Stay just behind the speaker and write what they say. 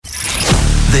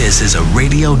This is a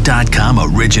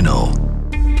Radio.com original.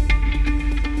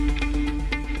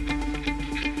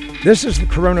 This is the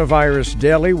Coronavirus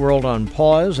Daily World on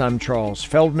Pause. I'm Charles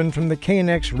Feldman from the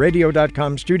KNX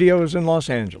Radio.com studios in Los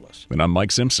Angeles. And I'm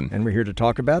Mike Simpson. And we're here to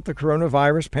talk about the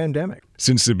coronavirus pandemic.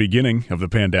 Since the beginning of the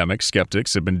pandemic,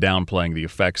 skeptics have been downplaying the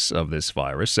effects of this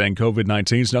virus, saying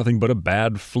COVID-19 is nothing but a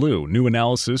bad flu. New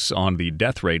analysis on the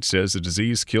death rate says the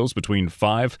disease kills between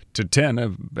 5 to 10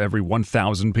 of every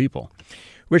 1,000 people.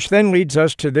 Which then leads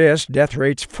us to this. Death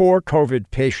rates for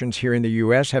COVID patients here in the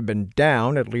U.S. have been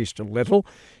down at least a little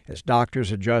as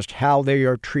doctors adjust how they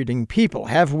are treating people.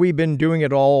 Have we been doing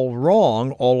it all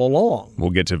wrong all along?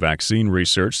 We'll get to vaccine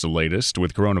research, the latest,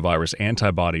 with coronavirus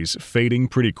antibodies fading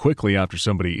pretty quickly after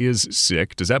somebody is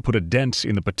sick. Does that put a dent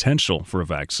in the potential for a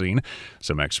vaccine?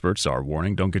 Some experts are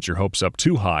warning, don't get your hopes up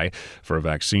too high for a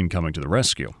vaccine coming to the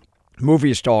rescue.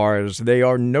 Movie stars, they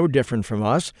are no different from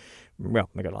us. Well,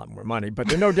 they got a lot more money, but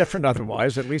they're no different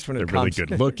otherwise, at least when it comes They're really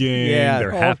good looking,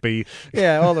 they're happy.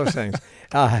 Yeah, all those things.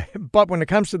 But when it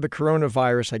comes to the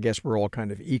coronavirus, I guess we're all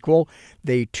kind of equal.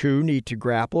 They, too, need to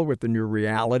grapple with the new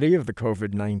reality of the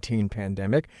COVID-19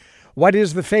 pandemic. What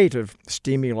is the fate of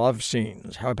steamy love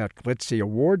scenes? How about glitzy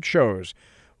award shows?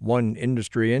 One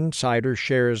industry insider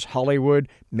shares Hollywood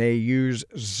may use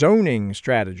zoning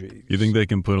strategies. You think they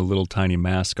can put a little tiny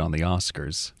mask on the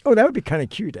Oscars? Oh, that would be kind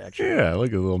of cute, actually. Yeah,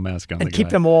 like a little mask on the guy. And keep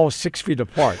them all 6 feet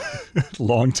apart.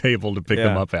 Long table to pick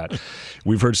them up at.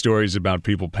 We've heard stories about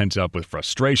people pent up with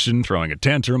frustration, throwing a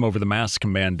tantrum over the mask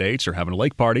mandates, or having a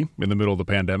lake party in the middle of the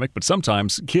pandemic. But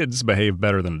sometimes kids behave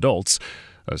better than adults.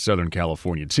 A Southern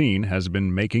California teen has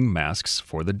been making masks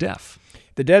for the deaf.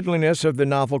 The deadliness of the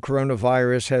novel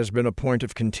coronavirus has been a point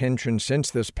of contention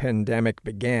since this pandemic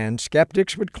began.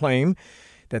 Skeptics would claim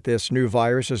that this new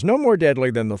virus is no more deadly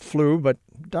than the flu, but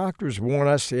doctors warn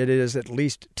us it is at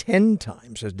least 10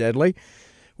 times as deadly.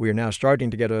 We are now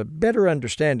starting to get a better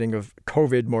understanding of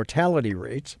COVID mortality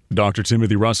rates. Dr.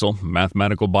 Timothy Russell,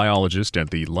 mathematical biologist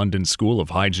at the London School of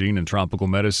Hygiene and Tropical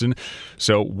Medicine.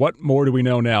 So what more do we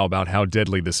know now about how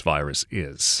deadly this virus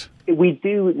is? We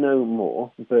do know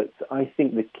more, but I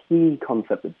think the key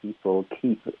concept that people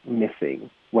keep missing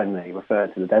when they refer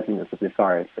to the deadliness of this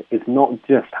virus is not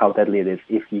just how deadly it is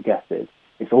if you get it,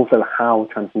 it's also how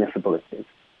transmissible it is.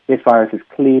 This virus is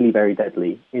clearly very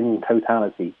deadly in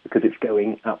totality because it's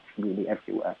going absolutely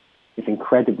everywhere. It's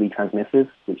incredibly transmissive,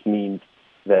 which means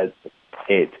that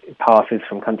it passes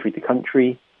from country to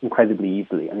country incredibly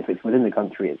easily, and if it's within the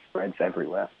country, it spreads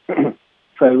everywhere.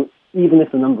 So even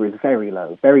if the number is very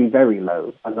low, very, very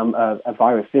low, a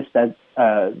virus this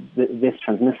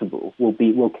transmissible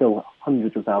will kill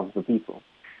hundreds of thousands of people,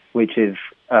 which is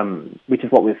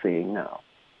what we're seeing now,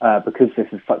 because this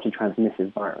is such a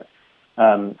transmissive virus.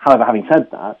 However, having said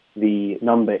that, the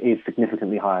number is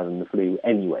significantly higher than the flu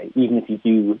anyway, even if you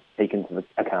do take into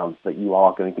account that you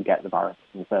are going to get the virus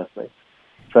in the first place.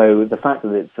 So the fact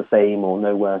that it's the same or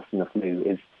no worse than the flu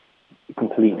is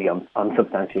completely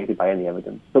unsubstantiated by any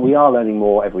evidence. But we are learning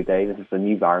more every day. This is a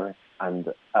new virus, and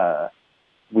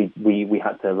we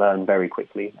had to learn very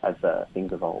quickly as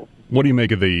things evolve. What do you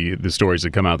make of the stories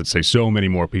that come out that say so many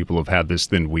more people have had this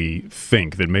than we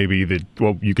think? That maybe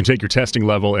you can take your testing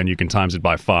level and you can times it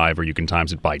by 5 or you can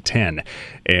times it by 10,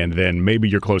 and then maybe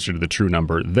you're closer to the true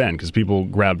number then, because people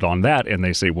grabbed on that and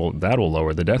they say, well, that'll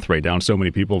lower the death rate down. So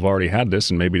many people have already had this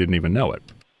and maybe didn't even know it.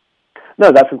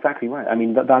 No, that's exactly right. I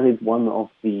mean, that is one of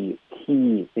the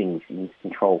key things you need to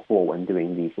control for when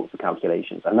doing these sorts of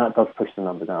calculations, and that does push the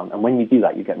number down. And when you do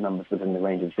that, you get numbers within the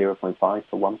range of 0.5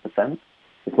 to 1%.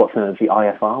 It's what's known as the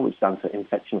IFR, which stands for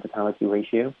infection fatality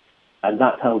ratio, and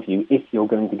that tells you if you're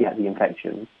going to get the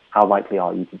infection, how likely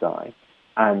are you to die.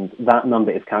 And that number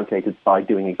is calculated by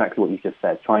doing exactly what you just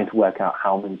said, trying to work out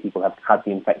how many people have had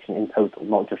the infection in total,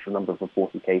 not just the number of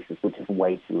reported cases, which is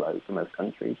way too low for most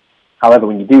countries. However,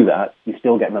 when you do that, you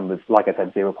still get numbers, like I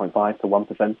said, 0.5 to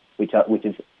 1%, which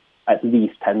is at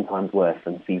least 10 times worse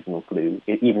than seasonal flu,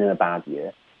 even in a bad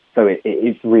year. So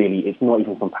it's not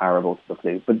even comparable to the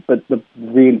flu. But the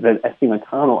thing I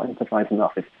cannot emphasize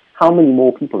enough is how many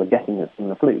more people are getting this than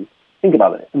the flu. Think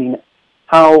about it. I mean,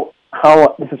 how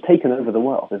this has taken over the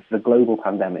world. This is a global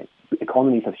pandemic.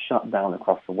 Economies have shut down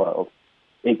across the world.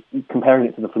 Comparing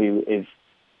it to the flu is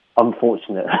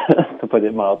unfortunate, to put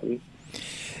it mildly.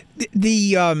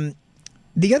 The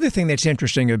other thing that's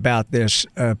interesting about this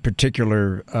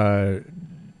particular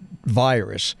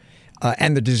virus,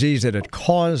 and the disease that it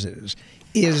causes,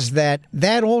 is that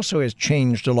also has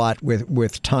changed a lot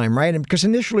with time, right? And because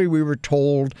initially we were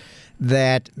told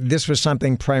that this was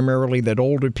something primarily that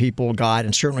older people got,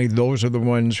 and certainly those are the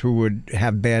ones who would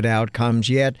have bad outcomes.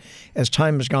 Yet, as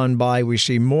time has gone by, we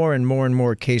see more and more and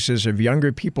more cases of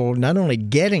younger people not only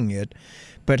getting it,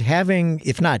 but having,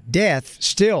 if not death,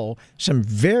 still some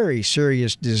very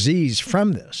serious disease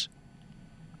from this.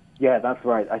 Yeah, that's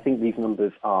right. I think these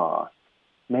numbers are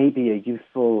maybe a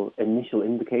useful initial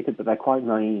indicator, but they're quite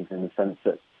naive in the sense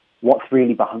that what's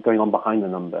really going on behind the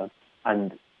number,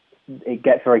 and it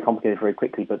gets very complicated very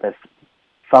quickly, but there's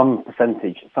some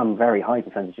very high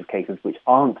percentage of cases which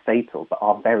aren't fatal but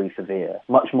are very severe,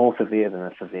 much more severe than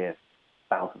a severe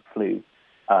bout of flu.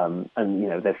 And,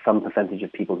 there's some percentage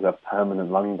of people who have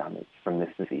permanent lung damage from this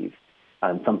disease,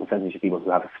 and some percentage of people who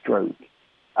have a stroke.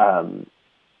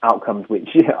 Outcomes which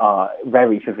are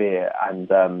very severe,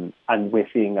 and we're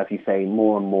seeing, as you say,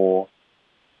 more and more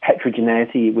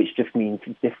heterogeneity, which just means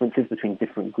differences between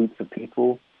different groups of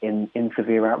people in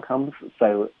severe outcomes.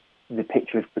 So the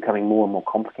picture is becoming more and more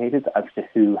complicated as to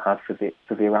who has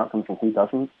severe outcomes and who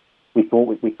doesn't. We thought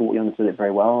we understood it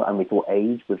very well, and we thought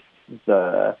age was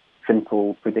the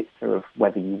simple predictor of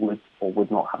whether you would or would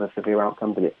not have a severe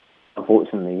outcome. But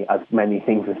unfortunately, as many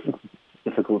things with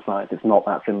difficult science, it's not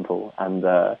that simple. And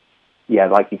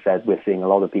like you said, we're seeing a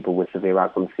lot of people with severe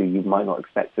outcomes who you might not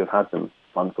expect to have had them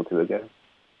a month or two ago.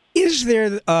 Is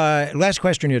there, last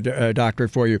question, Doctor,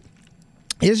 for you.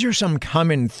 Is there some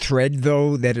common thread,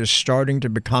 though, that is starting to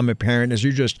become apparent? As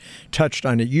you just touched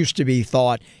on, it used to be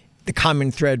thought the common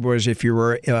thread was if you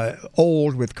were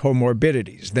old with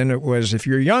comorbidities. Then it was if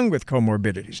you're young with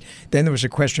comorbidities. Then there was a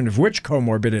question of which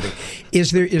comorbidity.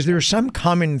 Is there some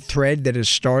common thread that is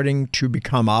starting to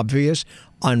become obvious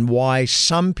on why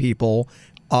some people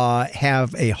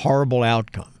have a horrible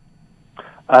outcome?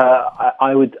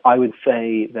 I would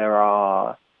say there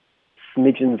are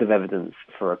smidgens of evidence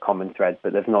for a common thread,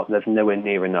 but there's nowhere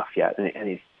near enough yet.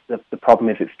 And the problem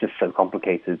is it's just so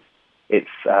complicated.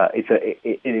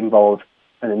 It involves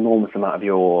an enormous amount of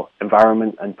your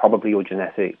environment and probably your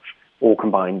genetics all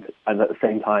combined. And at the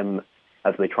same time,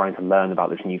 as we're trying to learn about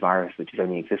this new virus, which has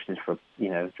only existed for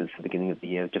since the beginning of the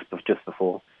year, just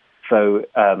before. So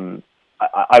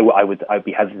I'd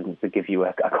be hesitant to give you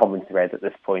a common thread at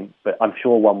this point, but I'm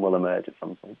sure one will emerge at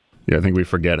some point. Yeah, I think we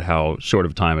forget how short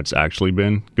of time it's actually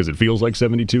been, because it feels like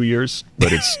 72 years,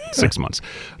 but it's 6 months.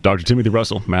 Dr. Timothy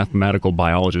Russell, mathematical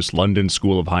biologist, London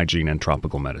School of Hygiene and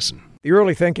Tropical Medicine. The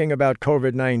early thinking about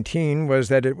COVID-19 was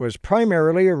that it was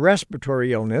primarily a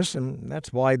respiratory illness, and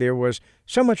that's why there was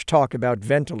so much talk about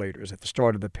ventilators at the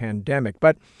start of the pandemic.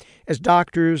 But as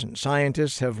doctors and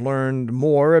scientists have learned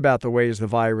more about the ways the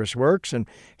virus works and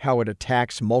how it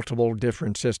attacks multiple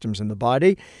different systems in the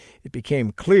body, it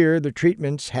became clear the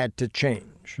treatments had to change.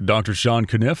 Dr. Sean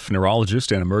Cuniff,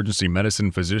 neurologist and emergency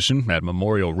medicine physician at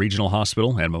Memorial Regional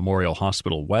Hospital and Memorial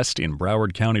Hospital West in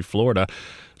Broward County, Florida.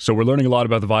 So we're learning a lot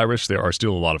about the virus. There are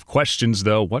still a lot of questions,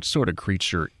 though. What sort of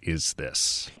creature is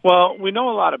this? Well, we know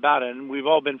a lot about it, and we've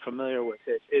all been familiar with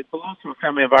it. It belongs to a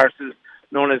family of viruses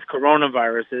known as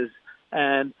coronaviruses,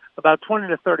 and about 20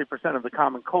 to 30% of the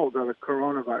common cold are the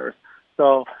coronavirus.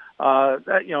 So,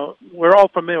 we're all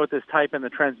familiar with this type and the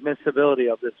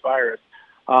transmissibility of this virus.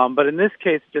 But in this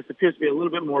case, it just appears to be a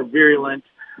little bit more virulent,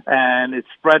 and it's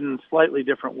spread in a slightly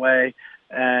different way,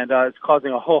 and it's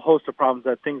causing a whole host of problems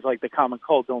that things like the common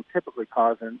cold don't typically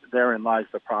cause, and therein lies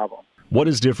the problem. What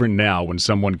is different now when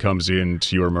someone comes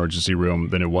into your emergency room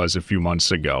than it was a few months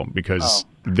ago? Because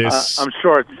I'm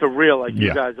sure it's surreal, like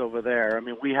you guys over there. I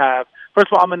mean, we have, first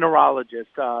of all, I'm a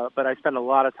neurologist, but I spend a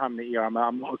lot of time in the ER.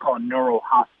 I'm what we call a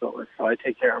neurohospitalist, so I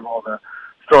take care of all the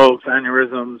strokes,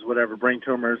 aneurysms, whatever, brain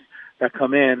tumors that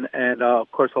come in, and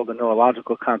of course all the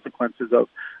neurological consequences of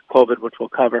COVID, which we'll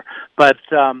cover. But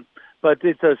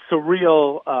it's a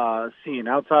surreal scene.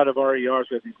 Outside of our ERs,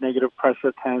 we have these negative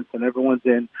pressure tents, and everyone's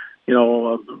in,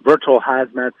 virtual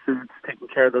hazmat suits, taking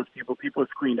care of those people. People are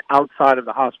screened outside of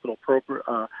the hospital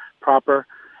proper,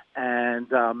 and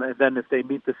then if they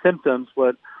meet the symptoms,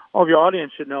 what all of your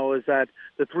audience should know is that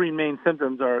the three main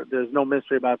symptoms are, there's no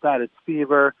mystery about that. It's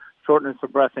fever, shortness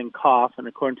of breath, and cough. And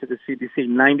according to the CDC,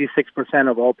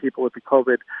 96% of all people with the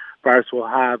COVID virus will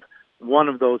have one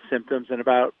of those symptoms, and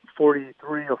about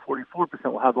 43 or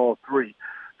 44% will have all three.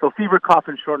 So fever, cough,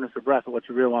 and shortness of breath are what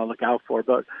you really want to look out for.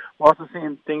 But we're also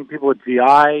seeing people with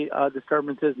GI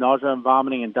disturbances, nausea and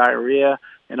vomiting, and diarrhea,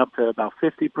 and up to about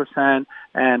 50%.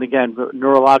 And again,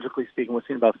 neurologically speaking, we're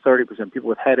seeing about 30%. People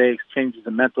with headaches, changes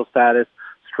in mental status,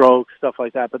 strokes, stuff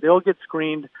like that. But they all get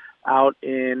screened out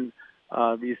in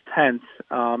these tents,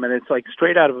 and it's like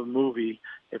straight out of a movie.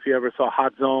 if you ever saw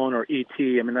Hot Zone or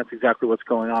E.T., I mean, that's exactly what's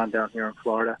going on down here in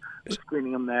Florida. We're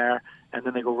screening them there, and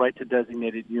then they go right to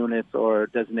designated units or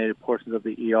designated portions of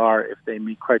the ER if they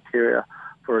meet criteria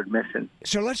for admission.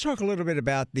 So let's talk a little bit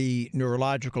about the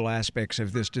neurological aspects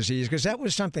of this disease, because that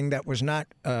was something that was not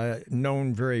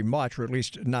known very much, or at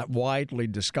least not widely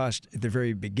discussed at the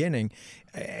very beginning,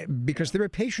 because there are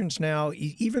patients now,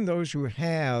 even those who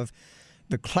have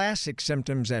the classic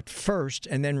symptoms at first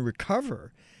and then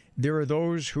recover. There are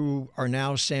those who are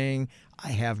now saying,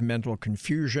 I have mental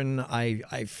confusion,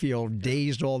 I feel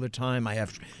dazed all the time, I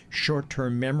have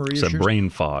short-term memory issues. It's a brain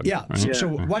fog. Yeah. Right? So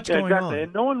what's going on?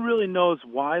 And no one really knows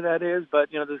why that is, but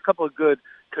there's a couple of good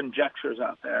conjectures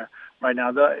out there right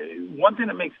now. The one thing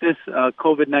that makes this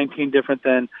COVID-19 different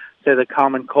than, say, the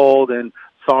common cold and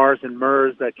SARS and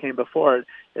MERS that came before it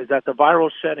is that the viral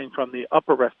shedding from the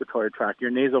upper respiratory tract,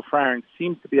 your nasopharynx,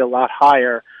 seems to be a lot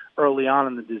higher early on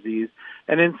in the disease.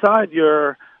 And inside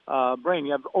your brain,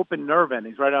 you have open nerve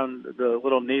endings right on the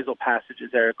little nasal passages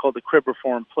there called the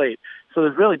cribriform plate. So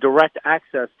there's really direct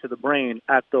access to the brain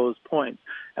at those points.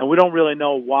 And we don't really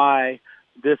know why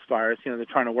this virus, they're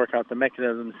trying to work out the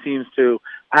mechanism, seems to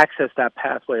access that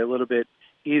pathway a little bit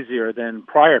easier than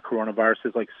prior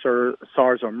coronaviruses like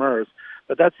SARS or MERS.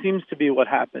 But that seems to be what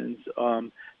happens.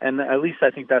 And at least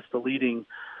I think that's the leading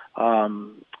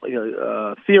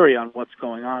theory on what's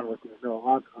going on with these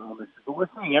neurological illnesses. But we're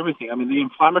seeing everything. I mean, the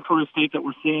inflammatory state that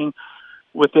we're seeing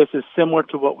with this is similar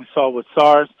to what we saw with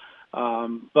SARS,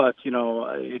 but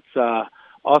it's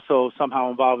also somehow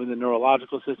involving the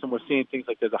neurological system. We're seeing things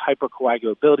like there's a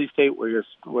hypercoagulability state where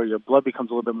your blood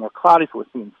becomes a little bit more cloudy. So we're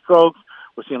seeing strokes.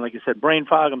 We're seeing, like you said, brain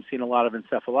fog. I'm seeing a lot of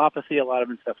encephalopathy, a lot of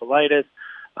encephalitis,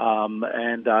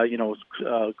 and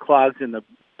clogs in the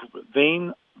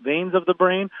veins of the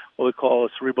brain, what we call a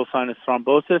cerebral sinus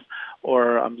thrombosis,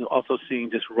 or I'm also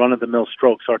seeing just run-of-the-mill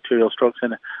strokes, arterial strokes,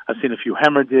 and I've seen a few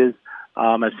hemorrhages.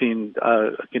 I've seen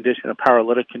a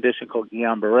paralytic condition called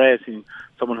Guillain-Barré. I've seen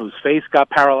someone whose face got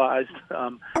paralyzed.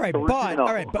 All right,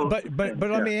 but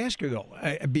let me ask you though,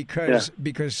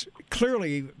 because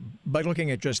clearly, by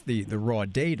looking at just the raw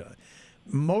data,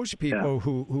 most people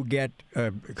who get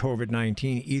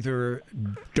COVID-19 either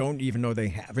don't even know they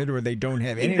have it or they don't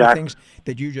have any of the things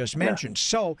that you just mentioned.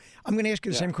 So I'm going to ask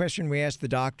you the same question we asked the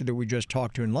doctor that we just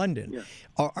talked to in London.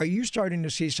 Yeah. Are you starting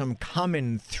to see some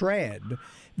common thread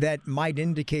that might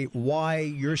indicate why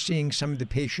you're seeing some of the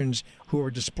patients who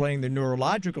are displaying the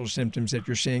neurological symptoms that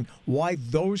you're seeing, why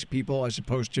those people as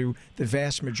opposed to the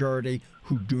vast majority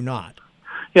who do not?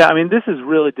 Yeah, I mean, this is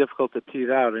really difficult to tease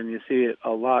out, and you see it a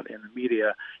lot in the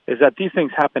media, is that these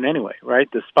things happen anyway, right,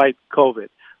 despite COVID.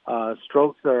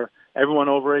 Strokes are everyone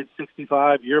over age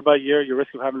 65. Year by year, your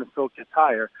risk of having a stroke gets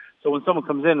higher. So when someone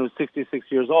comes in who's 66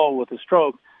 years old with a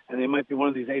stroke, and they might be one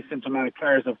of these asymptomatic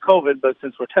carriers of COVID, but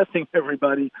since we're testing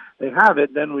everybody, they have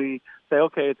it, then we say,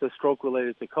 okay, it's a stroke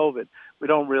related to COVID. We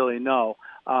don't really know.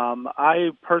 I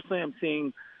personally am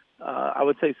seeing I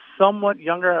would say somewhat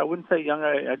younger. I wouldn't say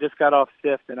younger. I just got off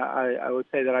shift, and I would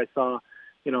say that I saw,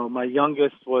 my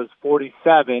youngest was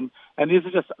 47, and these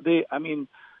are just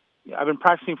I've been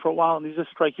practicing for a while, and these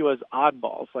just strike you as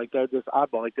oddballs. Like they're just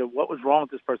oddball. Like what was wrong with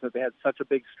this person that they had such a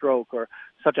big stroke or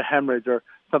such a hemorrhage or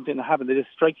something that happened? They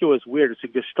just strike you as weird. It's a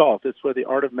gestalt. It's where the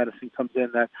art of medicine comes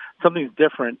in. That something's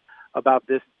different about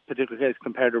this particular case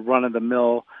compared to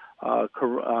run-of-the-mill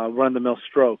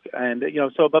stroke. And,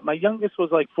 but my youngest was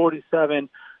like 47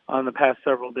 on the past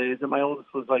several days, and my oldest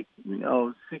was like,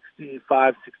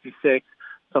 65, 66,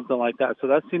 something like that. So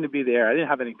that seemed to be there. I didn't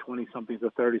have any 20-somethings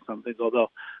or 30-somethings, although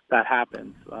that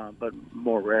happens, but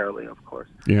more rarely, of course.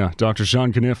 Yeah. Dr.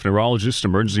 Sean Caniff, neurologist,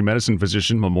 emergency medicine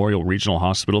physician, Memorial Regional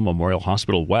Hospital, Memorial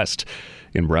Hospital West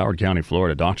in Broward County,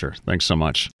 Florida. Doctor, thanks so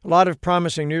much. A lot of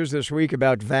promising news this week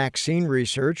about vaccine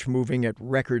research moving at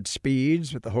record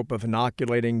speeds with the hope of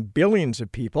inoculating billions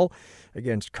of people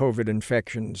against COVID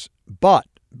infections. But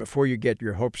before you get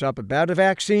your hopes up about a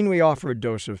vaccine, we offer a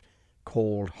dose of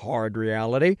cold, hard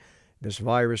reality. This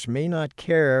virus may not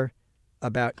care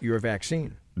about your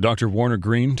vaccine. Dr. Warner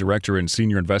Green, director and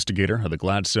senior investigator of the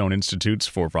Gladstone Institutes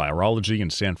for Virology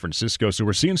in San Francisco. So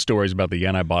we're seeing stories about the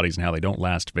antibodies and how they don't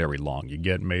last very long. You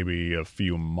get maybe a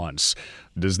few months.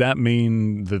 Does that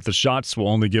mean that the shots will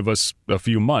only give us a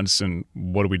few months, and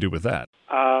what do we do with that?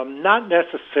 Not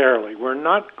necessarily. We're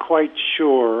not quite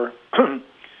sure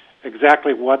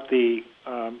exactly what the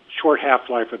short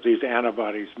half-life of these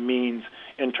antibodies means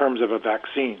in terms of a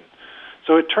vaccine.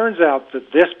 So it turns out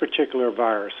that this particular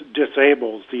virus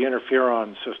disables the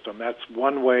interferon system. That's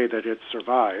one way that it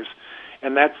survives.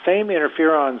 And that same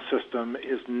interferon system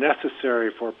is necessary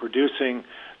for producing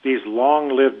these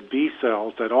long-lived B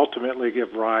cells that ultimately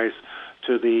give rise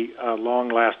to the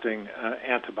long-lasting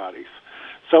antibodies.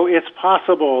 So it's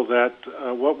possible that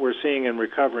what we're seeing in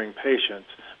recovering patients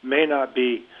may not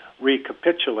be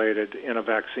recapitulated in a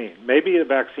vaccine. Maybe a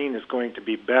vaccine is going to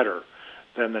be better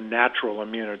than the natural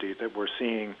immunity that we're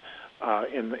seeing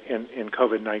in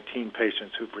COVID-19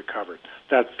 patients who've recovered.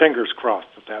 That, fingers crossed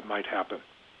that might happen.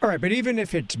 All right, but even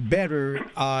if it's better,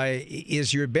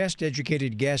 is your best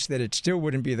educated guess that it still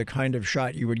wouldn't be the kind of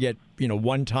shot you would get,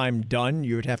 one time done?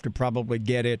 You would have to probably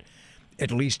get it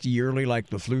at least yearly,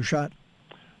 like the flu shot?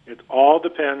 It all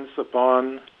depends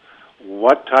upon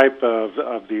what type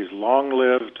of these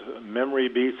long-lived memory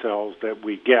B cells that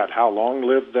we get, how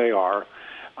long-lived they are.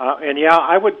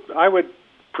 I would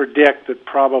predict that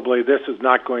probably this is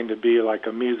not going to be like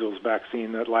a measles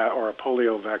vaccine or a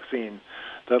polio vaccine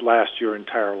that lasts your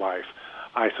entire life.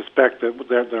 I suspect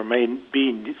that there may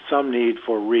be some need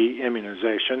for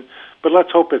re-immunization, but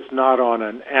let's hope it's not on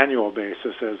an annual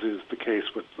basis, as is the case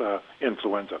with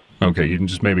influenza. Okay, you can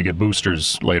just maybe get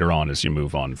boosters later on as you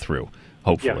move on through,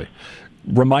 hopefully.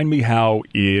 Yes. Remind me how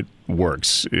it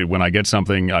works. When I get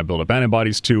something, I build up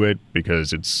antibodies to it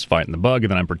because it's fighting the bug,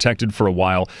 and then I'm protected for a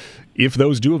while. If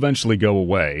those do eventually go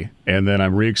away, and then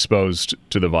I'm re-exposed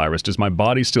to the virus, does my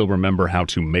body still remember how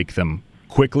to make them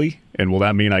quickly? And will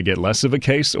that mean I get less of a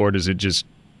case, or does it just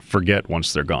forget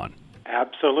once they're gone?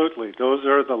 Absolutely. Those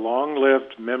are the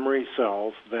long-lived memory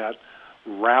cells that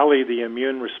rally the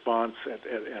immune response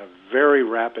in a very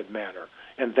rapid manner.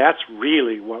 And that's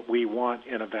really what we want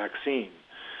in a vaccine.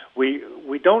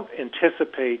 We don't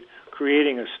anticipate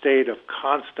creating a state of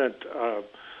constant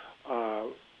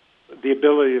the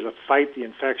ability to fight the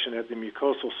infection at the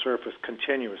mucosal surface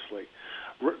continuously.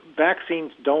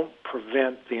 Vaccines don't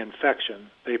prevent the infection;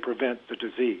 they prevent the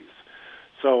disease.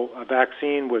 So a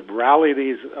vaccine would rally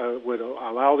these, would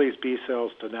allow these B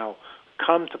cells to now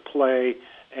come to play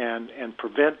and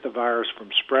prevent the virus from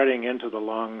spreading into the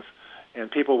lungs, and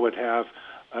people would have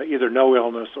either no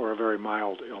illness or a very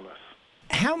mild illness.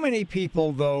 How many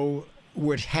people, though,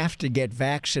 would have to get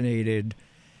vaccinated,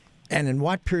 and in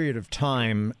what period of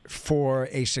time for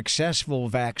a successful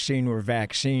vaccine or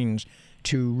vaccines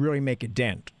to really make a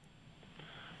dent?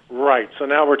 Right. So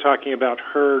now we're talking about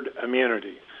herd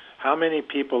immunity. How many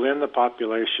people in the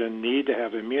population need to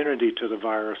have immunity to the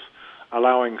virus,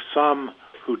 allowing some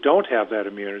who don't have that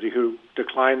immunity, who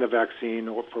decline the vaccine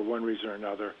or for one reason or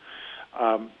another,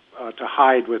 to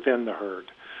hide within the herd.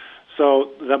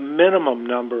 So the minimum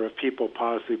number of people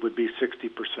positive would be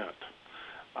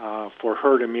 60% for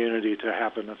herd immunity to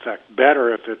have an effect.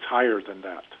 Better if it's higher than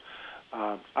that.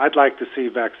 I'd like to see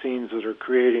vaccines that are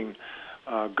creating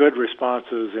good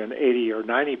responses in 80 or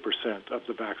 90% of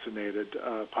the vaccinated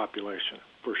population,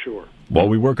 for sure. While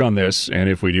we work on this, and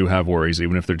if we do have worries,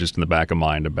 even if they're just in the back of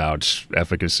mind about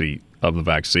efficacy of the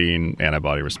vaccine,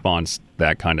 antibody response,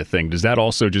 that kind of thing, does that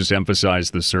also just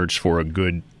emphasize the search for a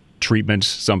good treatment,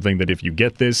 something that if you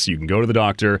get this, you can go to the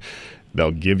doctor,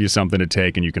 they'll give you something to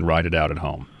take, and you can ride it out at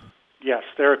home? Yes,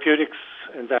 therapeutics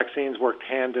and vaccines work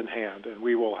hand in hand, and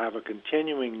we will have a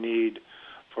continuing need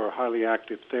for highly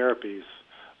active therapies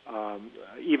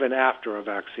even after a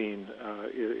vaccine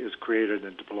is created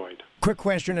and deployed. Quick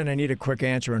question, and I need a quick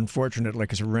answer, unfortunately,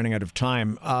 because we're running out of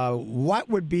time. What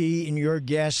would be, in your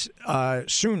guess,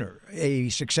 sooner, a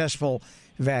successful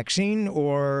vaccine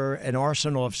or an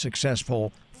arsenal of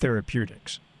successful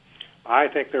therapeutics? I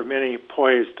think there are many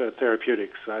poised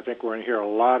therapeutics. I think we're going to hear a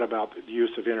lot about the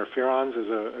use of interferons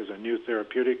as a new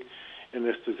therapeutic in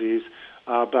this disease,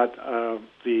 but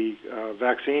the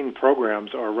vaccine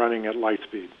programs are running at light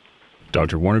speed.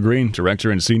 Dr. Warner Green,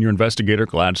 Director and Senior Investigator,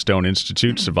 Gladstone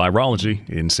Institute of Virology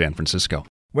in San Francisco.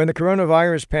 When the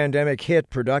coronavirus pandemic hit,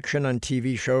 production on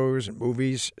TV shows and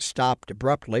movies stopped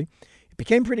abruptly. It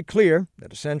became pretty clear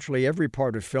that essentially every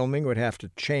part of filming would have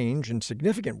to change in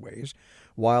significant ways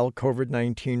while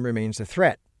COVID-19 remains a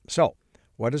threat. So,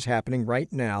 what is happening right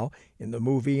now in the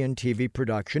movie and TV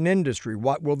production industry?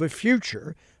 What will the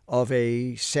future of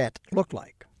a set look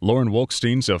like? Lauren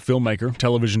Wolkstein's a filmmaker,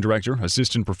 television director,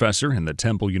 assistant professor in the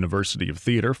Temple University of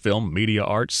Theater, Film, Media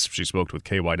Arts. She spoke with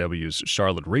KYW's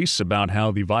Charlotte Reese about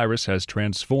how the virus has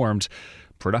transformed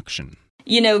production.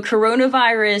 You know,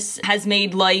 coronavirus has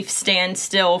made life stand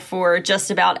still for just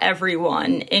about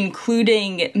everyone,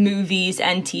 including movies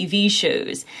and TV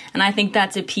shows. And I think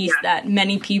that's a piece that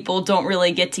many people don't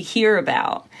really get to hear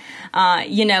about.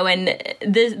 And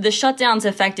the shutdowns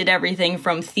affected everything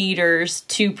from theaters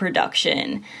to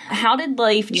production. How did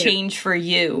life change for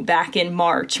you back in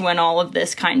March when all of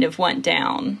this kind of went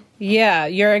down? Yeah,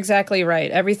 you're exactly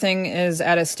right. Everything is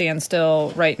at a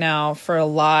standstill right now for a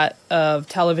lot of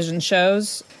television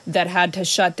shows that had to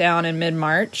shut down in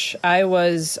mid-March. I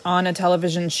was on a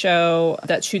television show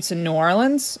that shoots in New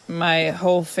Orleans. My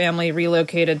whole family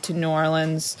relocated to New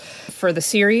Orleans for the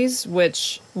series,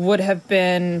 which would have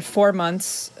been 4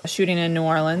 months shooting in New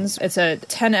Orleans. It's a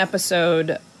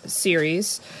 10-episode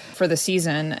series for the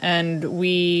season, and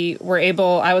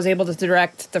I was able to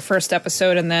direct the first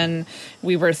episode, and then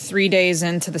we were 3 days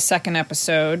into the second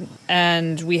episode,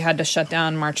 and we had to shut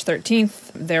down March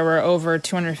 13th. There were over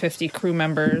 250 crew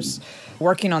members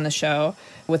working on the show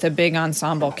with a big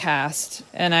ensemble cast.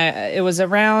 And it was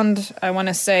around, I want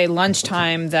to say,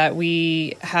 lunchtime that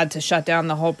we had to shut down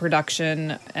the whole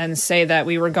production and say that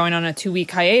we were going on a 2-week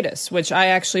hiatus, which I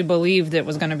actually believed it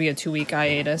was going to be a 2-week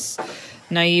hiatus.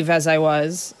 Naive as I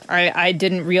was, I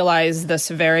didn't realize the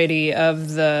severity of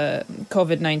the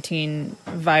COVID-19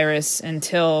 virus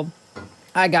until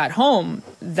I got home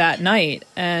that night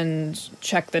and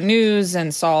checked the news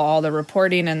and saw all the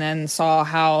reporting, and then saw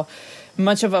how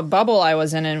much of a bubble I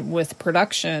was in with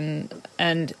production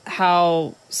and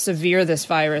how severe this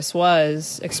virus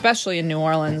was, especially in New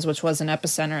Orleans, which was an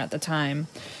epicenter at the time.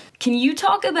 Can you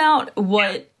talk about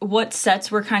what sets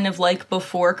were kind of like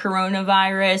before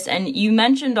coronavirus? And you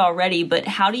mentioned already, but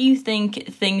how do you think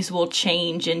things will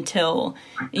change until,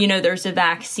 there's a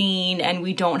vaccine and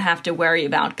we don't have to worry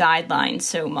about guidelines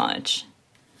so much?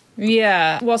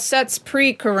 Yeah. Well, sets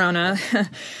pre-corona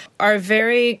are it's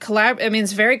very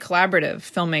collaborative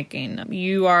filmmaking.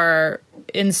 You are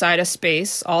inside a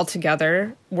space all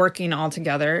together, working all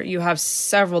together. You have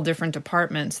several different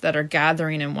departments that are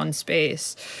gathering in one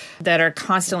space, that are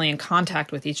constantly in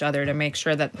contact with each other to make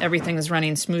sure that everything is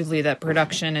running smoothly, that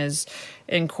production is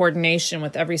in coordination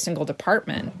with every single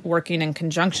department, working in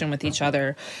conjunction with each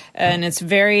other. And it's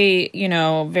very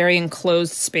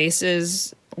enclosed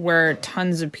spaces where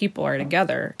tons of people are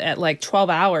together at like 12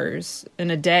 hours in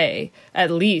a day.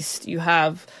 At least you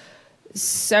have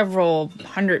several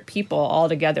hundred people all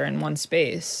together in one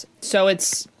space. So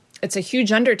it's a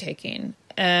huge undertaking.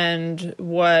 And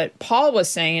what Paul was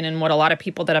saying, and what a lot of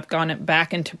people that have gone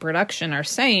back into production are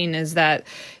saying, is that,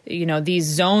 these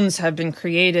zones have been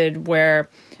created where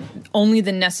only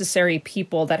the necessary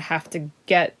people that have to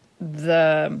get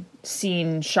the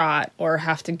scene shot or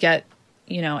have to get,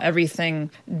 everything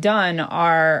done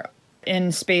are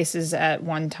in spaces at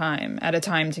a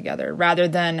time together, rather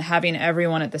than having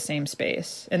everyone in the same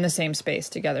space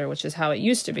together, which is how it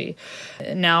used to be.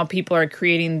 Now people are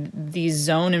creating these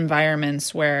zone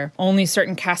environments where only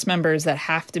certain cast members that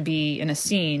have to be in a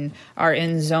scene are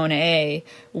in zone A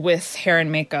with hair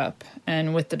and makeup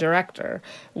and with the director,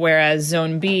 whereas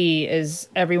zone B is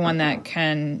everyone that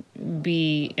can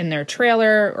be in their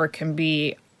trailer or can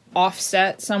be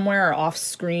offset somewhere or off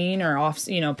screen or off,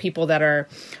 people that are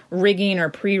rigging or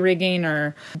pre-rigging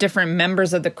or different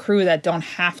members of the crew that don't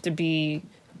have to be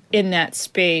in that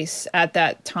space at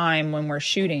that time when we're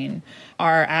shooting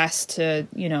are asked to,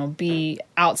 be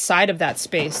outside of that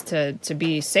space to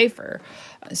be safer.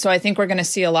 So I think we're going to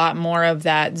see a lot more of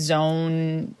that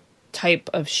zone type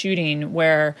of shooting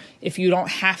where if you don't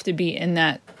have to be in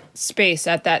that space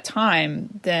at that time,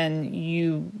 then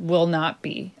you will not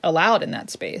be allowed in that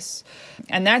space.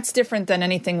 And that's different than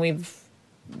anything we've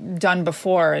done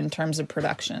before in terms of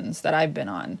productions that I've been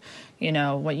on.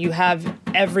 When you have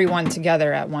everyone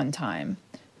together at one time,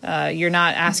 you're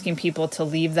not asking people to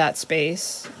leave that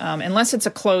space unless it's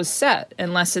a closed set,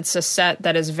 unless it's a set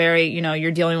that is very,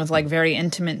 you're dealing with like very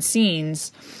intimate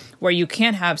scenes where you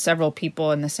can't have several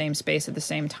people in the same space at the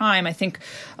same time. I think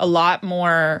a lot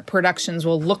more productions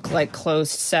will look like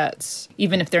closed sets,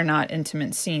 even if they're not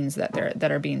intimate scenes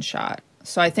that are being shot.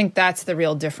 So I think that's the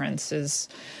real difference, is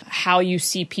how you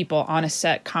see people on a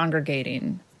set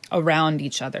congregating around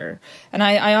each other. And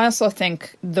I also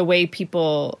think the way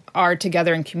people are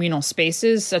together in communal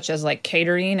spaces, such as like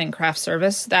catering and craft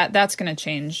service, that's going to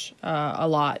change a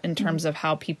lot in terms of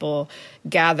how people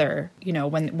gather,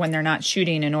 when they're not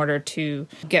shooting in order to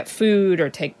get food or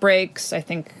take breaks. I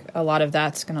think a lot of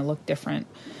that's going to look different.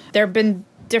 There have been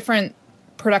different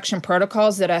production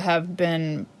protocols that have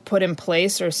been put in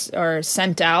place or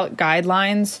sent out,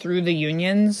 guidelines through the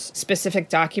unions, specific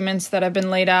documents that have been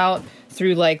laid out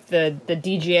through, like the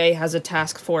DGA has a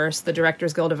task force, the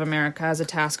Directors Guild of America has a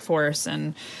task force,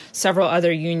 and several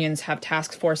other unions have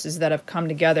task forces that have come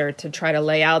together to try to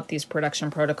lay out these production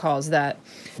protocols that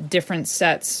different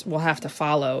sets will have to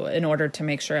follow in order to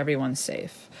make sure everyone's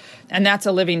safe. And that's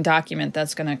a living document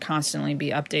that's going to constantly be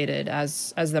updated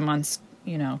as the months,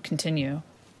 continue.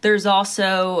 There's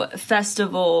also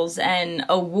festivals and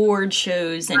award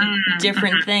shows and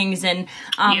different things. And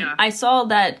I saw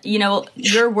that,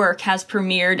 your work has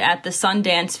premiered at the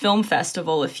Sundance Film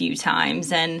Festival a few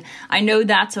times. And I know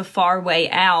that's a far way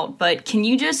out, but can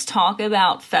you just talk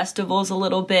about festivals a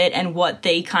little bit and what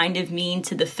they kind of mean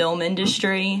to the film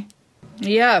industry?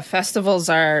 Yeah, festivals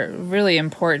are really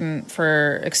important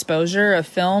for exposure of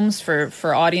films,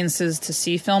 for audiences to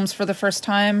see films for the first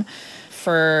time,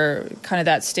 for kind of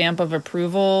that stamp of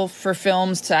approval for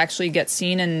films to actually get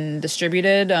seen and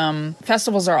distributed.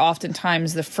 Festivals are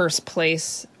oftentimes the first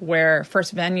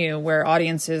venue where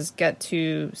audiences get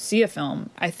to see a film.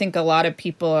 I think a lot of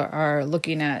people are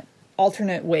looking at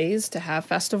alternate ways to have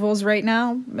festivals right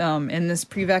now in this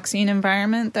pre-vaccine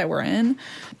environment that we're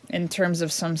in terms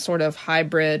of some sort of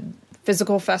hybrid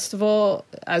physical festival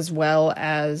as well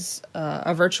as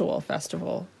a virtual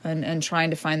festival and trying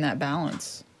to find that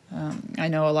balance. I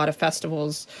know a lot of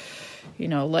festivals,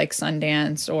 like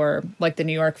Sundance or like the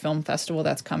New York Film Festival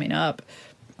that's coming up,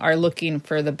 are looking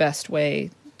for the best way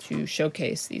to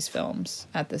showcase these films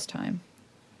at this time.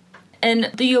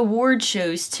 And the award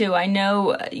shows, too. I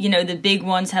know, the big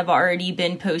ones have already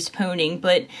been postponing,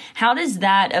 but how does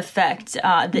that affect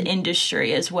the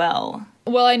industry as well?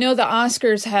 Well, I know the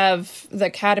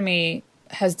Academy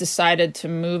has decided to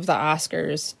move the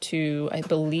Oscars to, I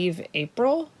believe,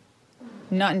 April.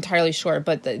 Not entirely sure,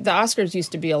 but the Oscars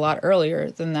used to be a lot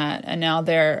earlier than that, and now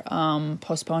they're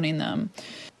postponing them.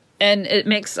 And it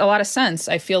makes a lot of sense.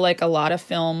 I feel like a lot of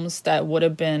films that would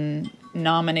have been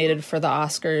nominated for the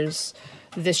Oscars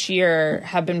this year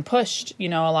have been pushed. A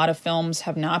lot of films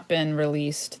have not been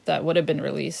released that would have been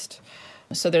released.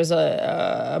 So there's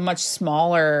a much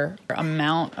smaller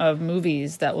amount of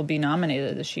movies that will be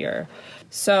nominated this year.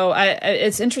 So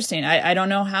it's interesting. I don't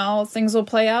know how things will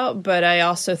play out, but I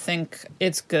also think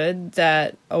it's good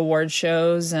that award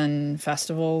shows and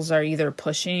festivals are either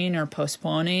pushing or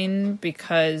postponing,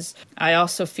 because I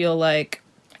also feel like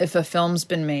if a film's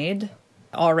been made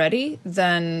already,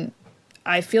 then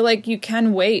I feel like you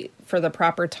can wait for the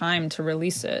proper time to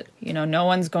release it. No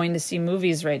one's going to see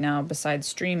movies right now besides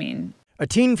streaming. A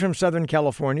teen from Southern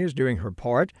California is doing her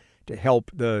part to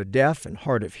help the deaf and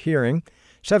hard of hearing.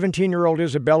 17-year-old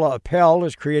Isabella Appel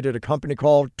has created a company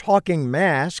called Talking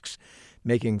Masks,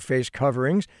 making face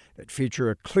coverings that feature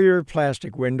a clear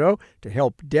plastic window to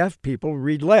help deaf people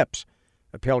read lips.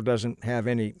 Appel doesn't have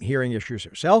any hearing issues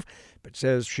herself, but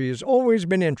says she has always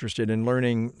been interested in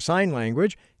learning sign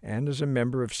language and is a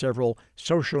member of several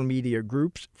social media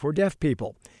groups for deaf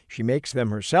people. She makes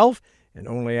them herself and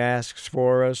only asks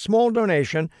for a small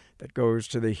donation that goes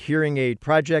to the Hearing Aid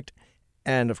Project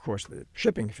and, of course, the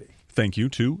shipping fee. Thank you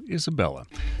to Isabella.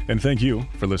 And thank you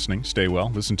for listening. Stay well.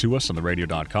 Listen to us on the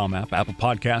radio.com app, Apple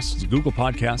Podcasts, Google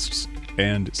Podcasts,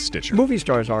 and Stitcher. Movie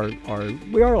stars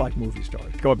we are like movie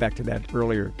stars. Going back to that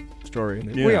earlier story.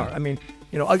 Yeah. We are. I mean,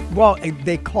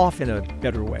 they cough in a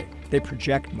better way. They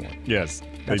project more. Yes.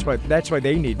 That's why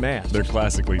they need masks. They're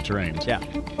classically trained. Yeah.